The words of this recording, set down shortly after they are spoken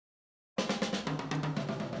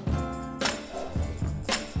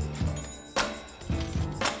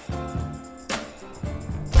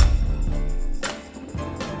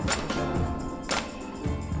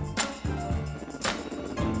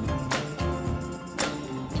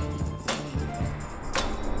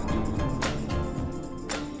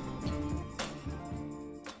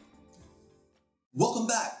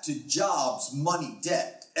back to Jobs, Money,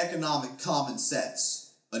 Debt, Economic Common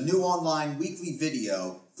Sense, a new online weekly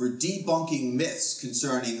video for debunking myths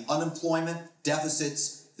concerning unemployment,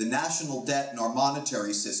 deficits, the national debt and our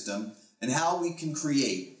monetary system, and how we can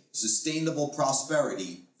create sustainable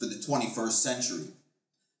prosperity for the 21st century.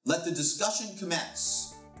 Let the discussion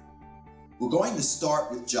commence. We're going to start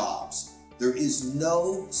with jobs. There is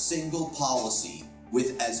no single policy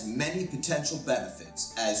with as many potential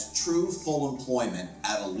benefits as true full employment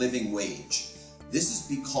at a living wage. This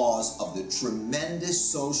is because of the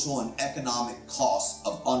tremendous social and economic costs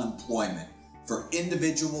of unemployment for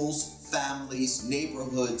individuals, families,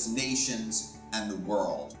 neighborhoods, nations, and the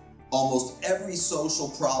world. Almost every social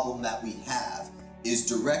problem that we have is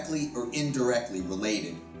directly or indirectly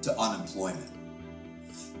related to unemployment.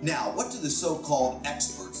 Now, what do the so-called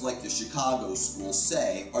experts like the Chicago School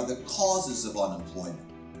say are the causes of unemployment?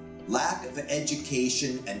 Lack of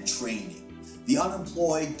education and training. The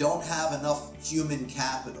unemployed don't have enough human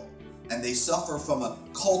capital, and they suffer from a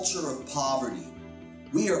culture of poverty.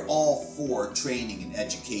 We are all for training and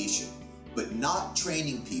education, but not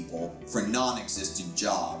training people for non-existent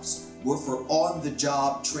jobs. We're for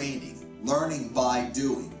on-the-job training, learning by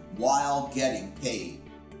doing, while getting paid.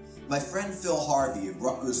 My friend Phil Harvey of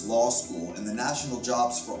Rutgers Law School and the National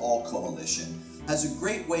Jobs for All Coalition has a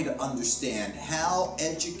great way to understand how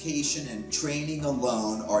education and training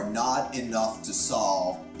alone are not enough to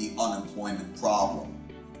solve the unemployment problem.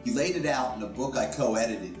 He laid it out in a book I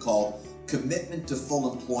co-edited called Commitment to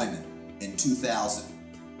Full Employment in 2000.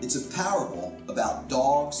 It's a parable about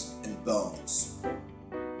dogs and bones.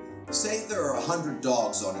 Say there are 100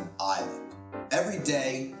 dogs on an island. Every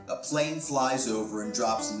day, a plane flies over and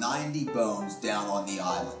drops 90 bones down on the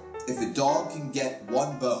island. If a dog can get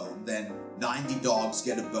one bone, then 90 dogs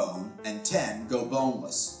get a bone and 10 go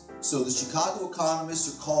boneless. So the Chicago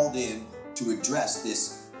economists are called in to address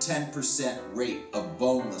this 10% rate of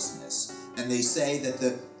bonelessness. And they say that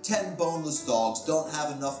the 10 boneless dogs don't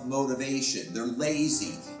have enough motivation. They're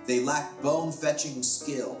lazy. They lack bone-fetching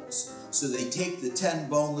skills. So they take the 10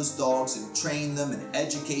 boneless dogs and train them and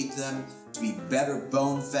educate them to be better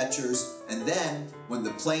bone fetchers, and then when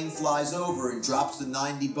the plane flies over and drops the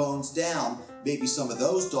 90 bones down, maybe some of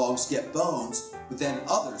those dogs get bones, but then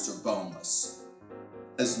others are boneless.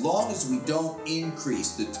 As long as we don't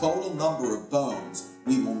increase the total number of bones,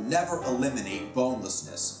 we will never eliminate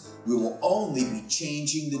bonelessness. We will only be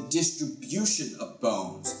changing the distribution of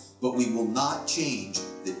bones, but we will not change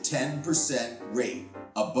the 10% rate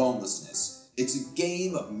of bonelessness. It's a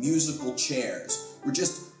game of musical chairs. We're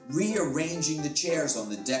just rearranging the chairs on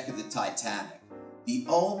the deck of the Titanic. The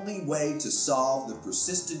only way to solve the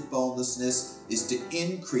persistent bonelessness is to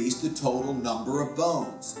increase the total number of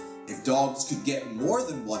bones. If dogs could get more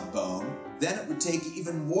than one bone, then it would take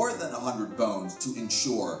even more than 100 bones to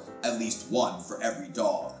ensure at least one for every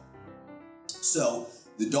dog. So,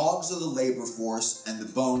 the dogs are the labor force and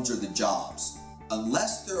the bones are the jobs.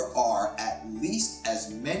 Unless there are at least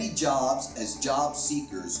as many jobs as job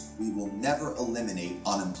seekers, we will never eliminate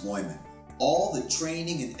unemployment. All the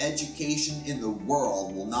training and education in the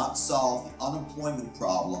world will not solve the unemployment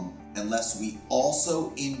problem unless we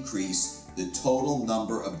also increase the total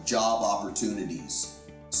number of job opportunities.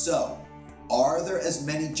 So, are there as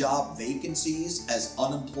many job vacancies as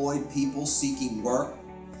unemployed people seeking work?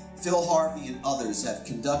 Phil Harvey and others have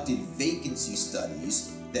conducted vacancy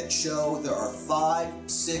studies that show there are 5,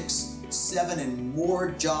 6, 7, and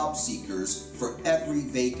more job seekers for every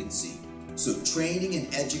vacancy. So training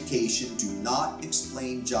and education do not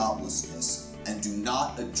explain joblessness and do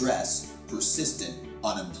not address persistent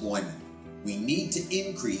unemployment. We need to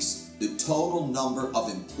increase the total number of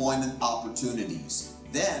employment opportunities.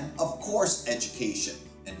 Then, of course, education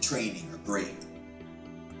and training are great.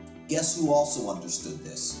 Guess who also understood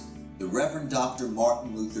this? The Reverend Dr.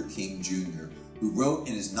 Martin Luther King Jr., who wrote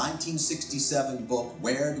in his 1967 book,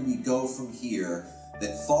 Where Do We Go From Here,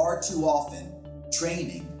 that far too often,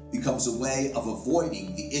 training becomes a way of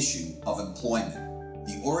avoiding the issue of employment.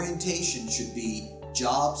 The orientation should be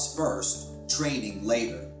jobs first, training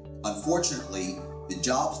later. Unfortunately, the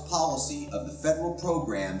jobs policy of the federal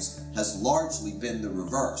programs has largely been the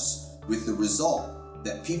reverse, with the result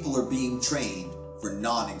that people are being trained for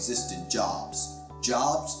non-existent jobs.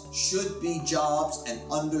 Jobs should be jobs and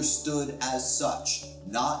understood as such,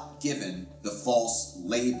 not given the false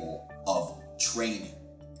label of training.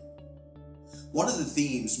 One of the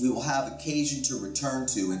themes we will have occasion to return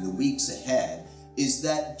to in the weeks ahead is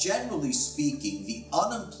that, generally speaking, the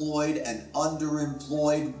unemployed and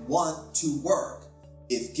underemployed want to work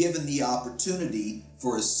if given the opportunity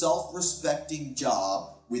for a self-respecting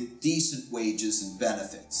job with decent wages and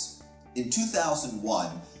benefits. In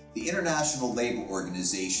 2001, the International Labor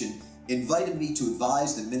Organization invited me to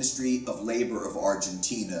advise the Ministry of Labor of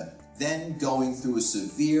Argentina, then going through a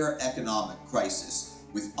severe economic crisis,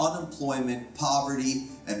 with unemployment, poverty,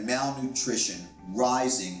 and malnutrition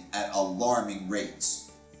rising at alarming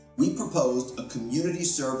rates. We proposed a community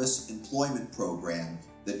service employment program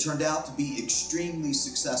that turned out to be extremely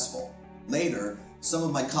successful. Later, some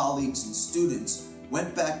of my colleagues and students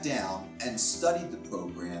went back down and studied the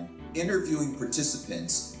program, interviewing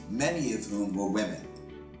participants, many of whom were women.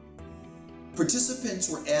 Participants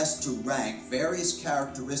were asked to rank various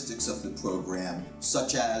characteristics of the program,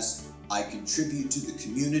 such as, I contribute to the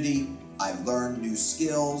community, I learn new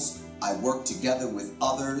skills, I work together with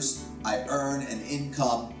others, I earn an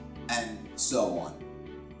income, and so on.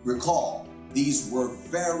 Recall, these were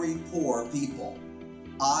very poor people.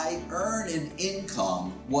 I earn an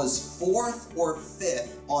income was fourth or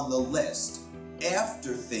fifth on the list,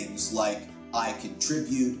 after things like I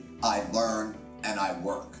contribute, I learn, and I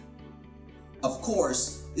work. Of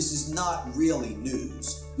course, this is not really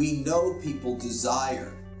news. We know people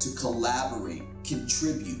desire to collaborate,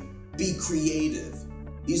 contribute, be creative.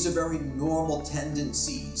 These are very normal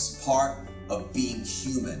tendencies, part of being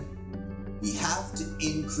human. We have to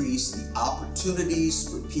increase the opportunities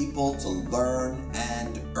for people to learn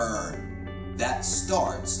and earn. That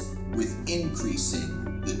starts with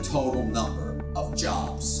increasing the total number of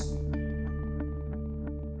jobs.